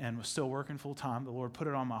schooling and was still working full time, the Lord put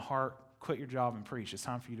it on my heart, quit your job and preach. It's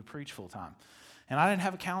time for you to preach full time. And I didn't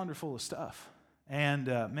have a calendar full of stuff. And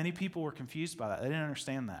many people were confused by that. They didn't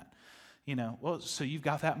understand that. So you've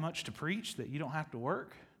got that much to preach that you don't have to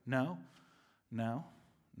work? No,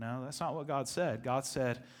 that's not what God said. God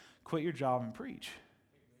said, quit your job and preach.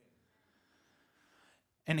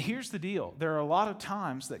 And here's the deal. There are a lot of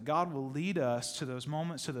times that God will lead us to those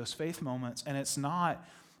moments, to those faith moments, and it's not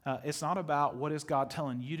It's not about what is God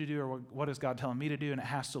telling you to do or what is God telling me to do, and it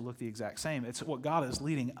has to look the exact same. It's what God is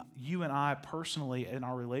leading you and I personally in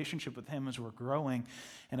our relationship with Him as we're growing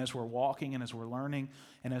and as we're walking and as we're learning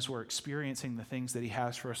and as we're experiencing the things that He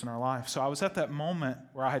has for us in our life. So I was at that moment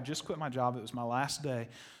where I had just quit my job. It was my last day.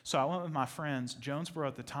 So I went with my friends. Jonesboro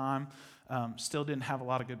at the time still didn't have a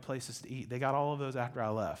lot of good places to eat. They got all of those after I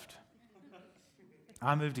left.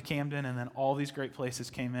 I moved to Camden, and then all these great places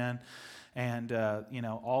came in. And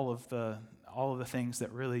all of the things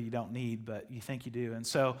that really you don't need, but you think you do. And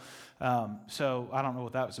so I don't know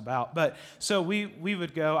what that was about. But so we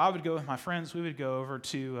would go. I would go with my friends. We would go over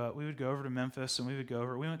to Memphis, and we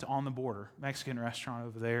went to On the Border, Mexican restaurant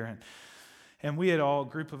over there, and we had a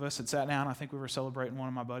group of us had sat down. I think we were celebrating one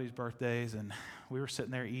of my buddy's birthdays, and we were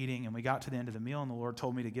sitting there eating. And we got to the end of the meal, and the Lord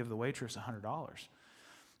told me to give the waitress $100.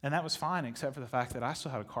 And that was fine, except for the fact that I still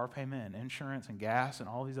had a car payment and insurance and gas and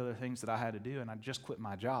all these other things that I had to do, and I just quit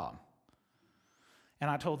my job. And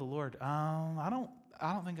I told the Lord, I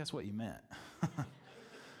don't think that's what you meant.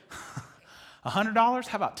 $100?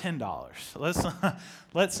 How about $10?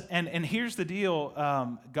 Let's. And here's the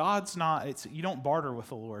deal: God's not. You don't barter with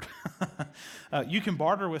the Lord. You can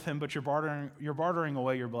barter with Him, but you're bartering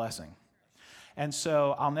away your blessing. And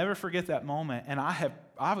so I'll never forget that moment. And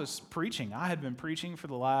I was preaching. I had been preaching for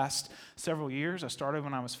the last several years. I started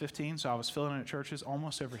when I was 15, so I was filling in at churches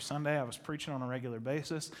almost every Sunday. I was preaching on a regular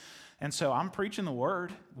basis. And so I'm preaching the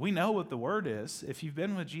Word. We know what the Word is. If you've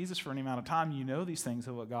been with Jesus for any amount of time, you know these things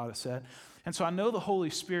of what God has said. And so I know the Holy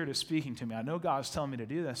Spirit is speaking to me. I know God is telling me to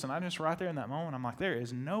do this. And I just right there in that moment, I'm like, there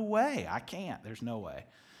is no way. I can't. There's no way.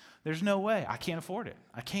 There's no way. I can't afford it.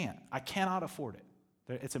 I can't. I cannot afford it.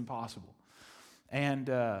 It's impossible. And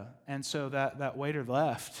so that waiter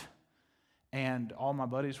left, and all my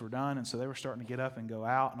buddies were done, and so they were starting to get up and go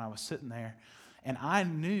out, and I was sitting there, and I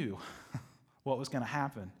knew what was going to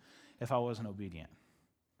happen if I wasn't obedient.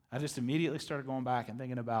 I just immediately started going back and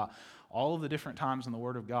thinking about all of the different times in the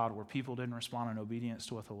Word of God where people didn't respond in obedience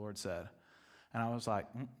to what the Lord said. And I was like,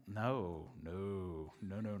 no.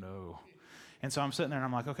 And so I'm sitting there, and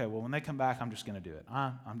I'm like, okay, well, when they come back, I'm just going to do it.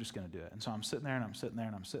 I'm just going to do it. And so I'm sitting there, and I'm sitting there,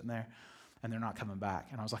 and I'm sitting there, and they're not coming back.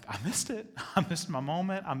 And I was like, I missed it. I missed my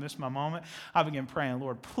moment. I began praying,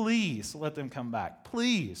 Lord, please let them come back.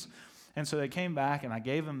 Please. And so they came back, and I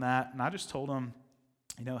gave them that. And I just told them,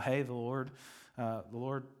 hey, the Lord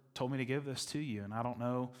told me to give this to you. And I don't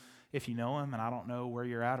know if you know Him, and I don't know where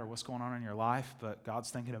you're at or what's going on in your life, but God's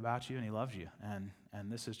thinking about you, and He loves you. And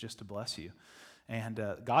this is just to bless you. And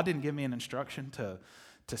God didn't give me an instruction to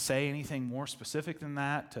say anything more specific than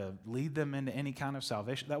that, to lead them into any kind of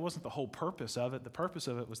salvation. That wasn't the whole purpose of it. The purpose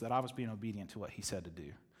of it was that I was being obedient to what He said to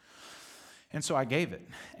do. And so I gave it.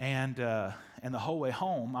 And the whole way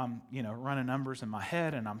home, I'm running numbers in my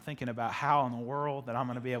head, and I'm thinking about how in the world that I'm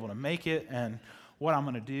going to be able to make it and what I'm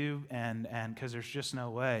going to do, and because there's just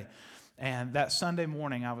no way. And that Sunday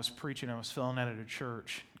morning, I was preaching. I was filling in at a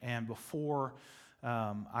church. And before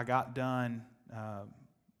I got done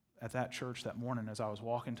at that church that morning, as I was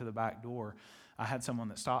walking to the back door, I had someone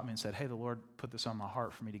that stopped me and said, hey, the Lord put this on my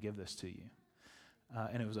heart for me to give this to you.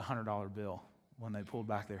 And it was a $100 bill when they pulled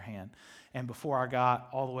back their hand. And before I got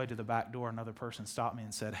all the way to the back door, another person stopped me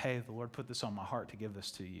and said, hey, the Lord put this on my heart to give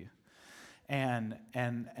this to you. And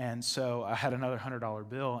so I had another $100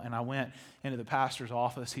 bill, and I went into the pastor's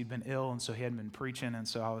office. He'd been ill, and so he hadn't been preaching, and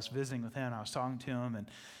so I was visiting with him. I was talking to him,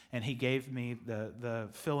 and he gave me the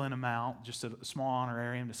fill-in amount, just a small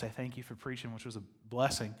honorarium to say thank you for preaching, which was a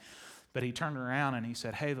blessing. But he turned around and he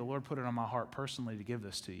said, hey, the Lord put it on my heart personally to give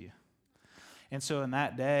this to you. And so in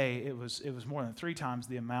that day, it was more than 3 times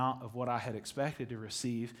the amount of what I had expected to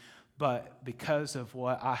receive, but because of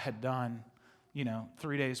what I had done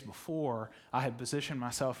 3 days before, I had positioned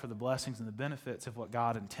myself for the blessings and the benefits of what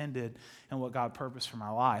God intended and what God purposed for my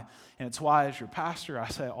life. And it's why, as your pastor, I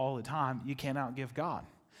say all the time, you can't outgive God.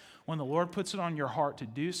 When the Lord puts it on your heart to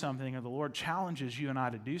do something, or the Lord challenges you and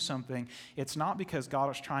I to do something, it's not because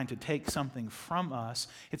God is trying to take something from us.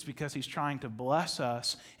 It's because He's trying to bless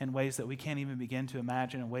us in ways that we can't even begin to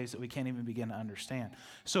imagine, in ways that we can't even begin to understand.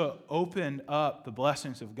 So it opened up the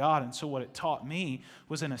blessings of God. And so what it taught me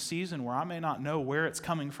was, in a season where I may not know where it's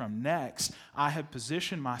coming from next, I had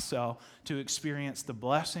positioned myself to experience the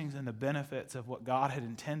blessings and the benefits of what God had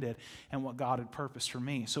intended and what God had purposed for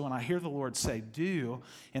me. So when I hear the Lord say, do,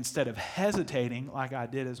 instead of hesitating like I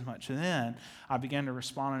did as much then, I began to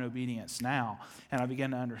respond in obedience now. And I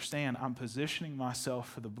began to understand I'm positioning myself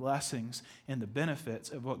for the blessings and the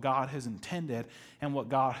benefits of what God has intended and what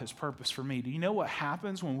God has purposed for me. Do you know what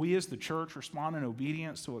happens when we as the church respond in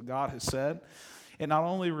obedience to what God has said? It not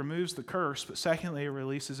only removes the curse, but secondly, it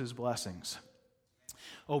releases His blessings.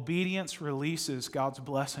 Obedience releases God's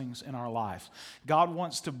blessings in our lives. God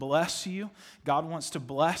wants to bless you. God wants to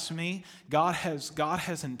bless me. God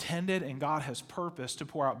has intended and God has purposed to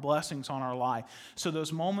pour out blessings on our life. So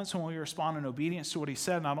those moments when we respond in obedience to what he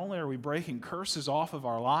said, not only are we breaking curses off of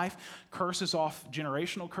our life,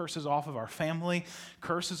 generational curses off of our family,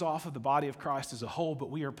 curses off of the body of Christ as a whole, but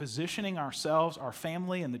we are positioning ourselves, our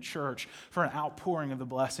family, and the church for an outpouring of the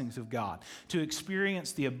blessings of God, to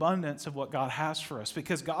experience the abundance of what God has for us.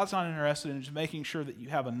 Because God's not interested in just making sure that you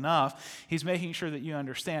have enough. He's making sure that you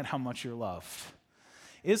understand how much you're loved.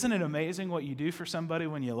 Isn't it amazing what you do for somebody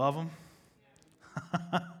when you love them?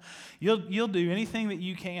 You'll do anything that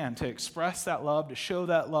you can to express that love, to show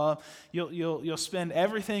that love. You'll spend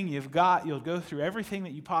everything you've got. You'll go through everything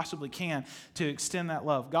that you possibly can to extend that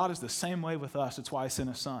love. God is the same way with us. It's why he sent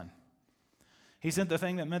his son. He sent the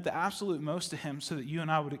thing that meant the absolute most to him so that you and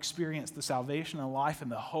I would experience the salvation and life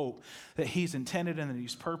and the hope that he's intended and that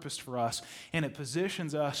he's purposed for us. And it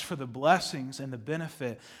positions us for the blessings and the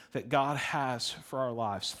benefit that God has for our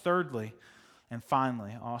lives. Thirdly, and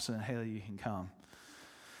finally, Austin and Haley, you can come.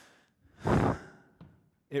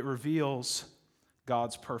 It reveals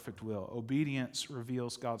God's perfect will. Obedience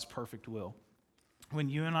reveals God's perfect will. When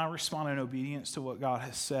you and I respond in obedience to what God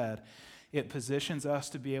has said, it positions us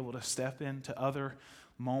to be able to step into other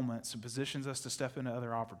moments. It positions us to step into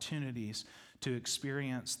other opportunities to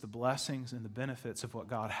experience the blessings and the benefits of what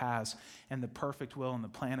God has and the perfect will and the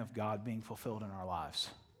plan of God being fulfilled in our lives.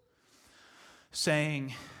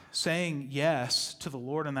 Saying yes to the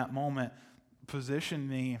Lord in that moment positioned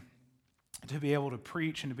me to be able to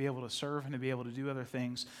preach and to be able to serve and to be able to do other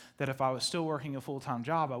things that if I was still working a full-time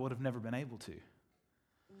job, I would have never been able to.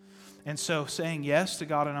 And so saying yes to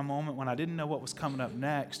God in a moment when I didn't know what was coming up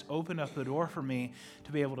next opened up the door for me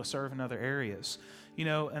to be able to serve in other areas. You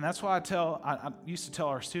know, and that's why I used to tell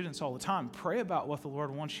our students all the time, pray about what the Lord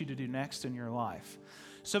wants you to do next in your life.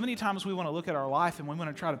 So many times we want to look at our life and we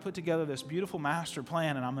want to try to put together this beautiful master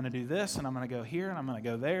plan, and I'm going to do this, and I'm going to go here, and I'm going to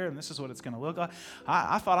go there, and this is what it's going to look like.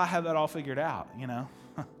 I thought I had that all figured out, you know.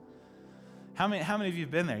 How many of you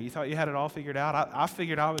have been there? You thought you had it all figured out? I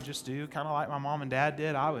figured I would just do kind of like my mom and dad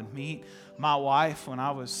did. I would meet my wife when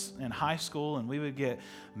I was in high school, and we would get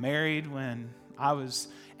married when I was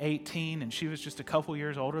 18, and she was just a couple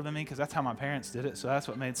years older than me because that's how my parents did it, so that's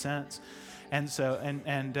what made sense. And so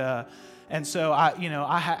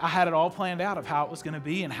I had it all planned out of how it was going to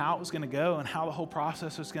be and how it was going to go and how the whole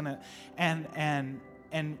process was going to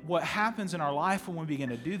And what happens in our life when we begin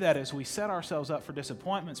to do that is we set ourselves up for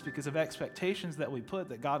disappointments because of expectations that we put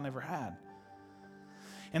that God never had.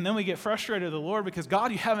 And then we get frustrated with the Lord because,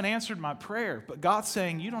 God, you haven't answered my prayer. But God's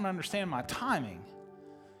saying, you don't understand my timing.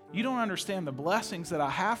 You don't understand the blessings that I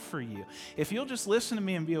have for you. If you'll just listen to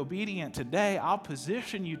me and be obedient today, I'll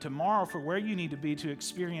position you tomorrow for where you need to be to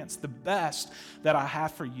experience the best that I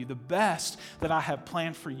have for you, the best that I have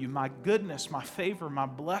planned for you, my goodness, my favor, my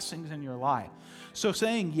blessings in your life. So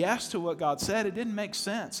saying yes to what God said, it didn't make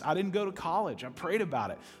sense. I didn't go to college. I prayed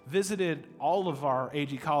about it. Visited all of our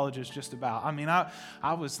AG colleges just about. I mean,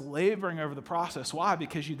 I was laboring over the process. Why?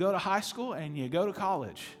 Because you go to high school and you go to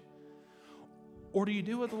college. Or do you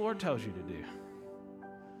do what the Lord tells you to do?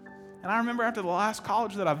 And I remember after the last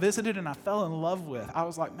college that I visited and I fell in love with, I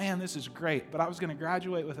was like, man, this is great. But I was going to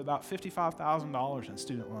graduate with about $55,000 in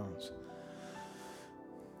student loans.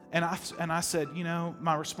 And I said, you know,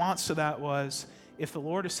 my response to that was, if the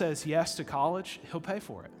Lord says yes to college, he'll pay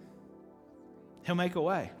for it. He'll make a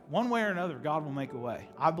way. One way or another, God will make a way.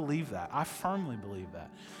 I believe that. I firmly believe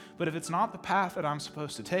that. But if it's not the path that I'm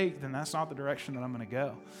supposed to take, then that's not the direction that I'm going to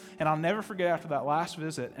go. And I'll never forget after that last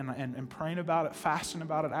visit and praying about it, fasting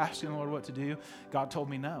about it, asking the Lord what to do, God told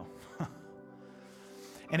me no.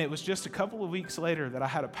 And it was just a couple of weeks later that I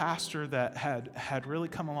had a pastor that had really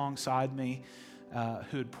come alongside me,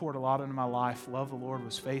 who had poured a lot into my life, loved the Lord,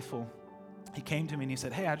 was faithful. He came to me and he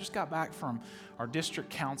said, hey, I just got back from our district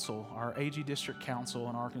council, our AG district council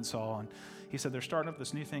in Arkansas, and he said, they're starting up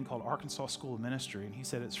this new thing called Arkansas School of Ministry, and he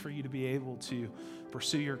said, it's for you to be able to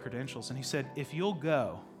pursue your credentials. And he said, if you'll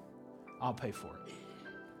go, I'll pay for it.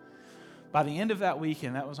 By the end of that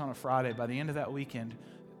weekend, that was on a Friday, by the end of that weekend,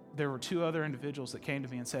 there were two other individuals that came to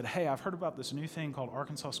me and said, hey, I've heard about this new thing called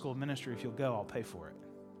Arkansas School of Ministry. If you'll go, I'll pay for it.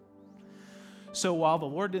 So while the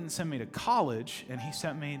Lord didn't send me to college and he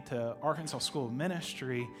sent me to Arkansas School of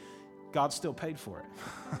Ministry, God still paid for it.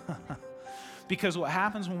 Because what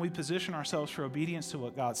happens when we position ourselves for obedience to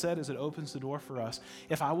what God said is it opens the door for us.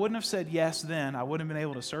 If I wouldn't have said yes then, I wouldn't have been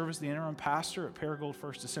able to serve as the interim pastor at Paragould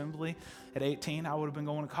First Assembly at 18. I would have been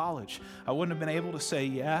going to college. I wouldn't have been able to say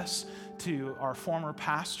yes to our former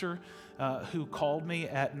pastor who called me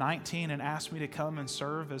at 19 and asked me to come and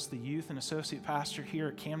serve as the youth and associate pastor here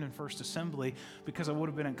at Camden First Assembly because I would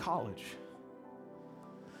have been in college.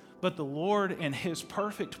 But the Lord, in His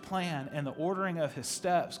perfect plan and the ordering of His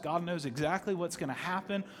steps, God knows exactly what's going to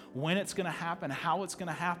happen, when it's going to happen, how it's going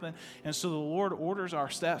to happen. And so the Lord orders our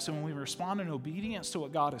steps. And when we respond in obedience to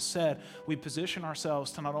what God has said, we position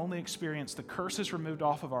ourselves to not only experience the curses removed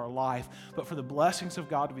off of our life, but for the blessings of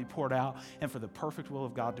God to be poured out and for the perfect will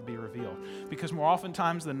of God to be revealed. Because more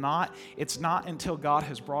oftentimes than not, it's not until God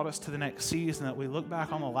has brought us to the next season that we look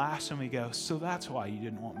back on the last and we go, so that's why you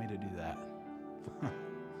didn't want me to do that.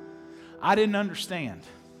 I didn't understand.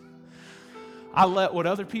 I let what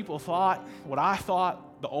other people thought, what I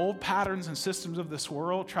thought, the old patterns and systems of this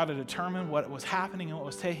world try to determine what was happening and what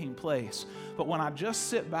was taking place. But when I just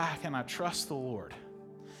sit back and I trust the Lord,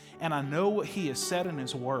 and I know what He has said in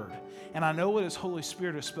His Word, and I know what His Holy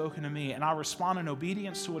Spirit has spoken to me, and I respond in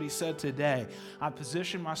obedience to what He said today, I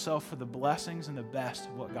position myself for the blessings and the best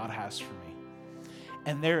of what God has for me.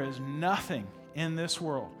 And there is nothing in this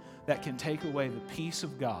world that can take away the peace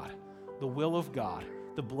of God, the will of God,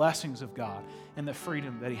 the blessings of God, and the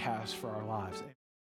freedom that He has for our lives.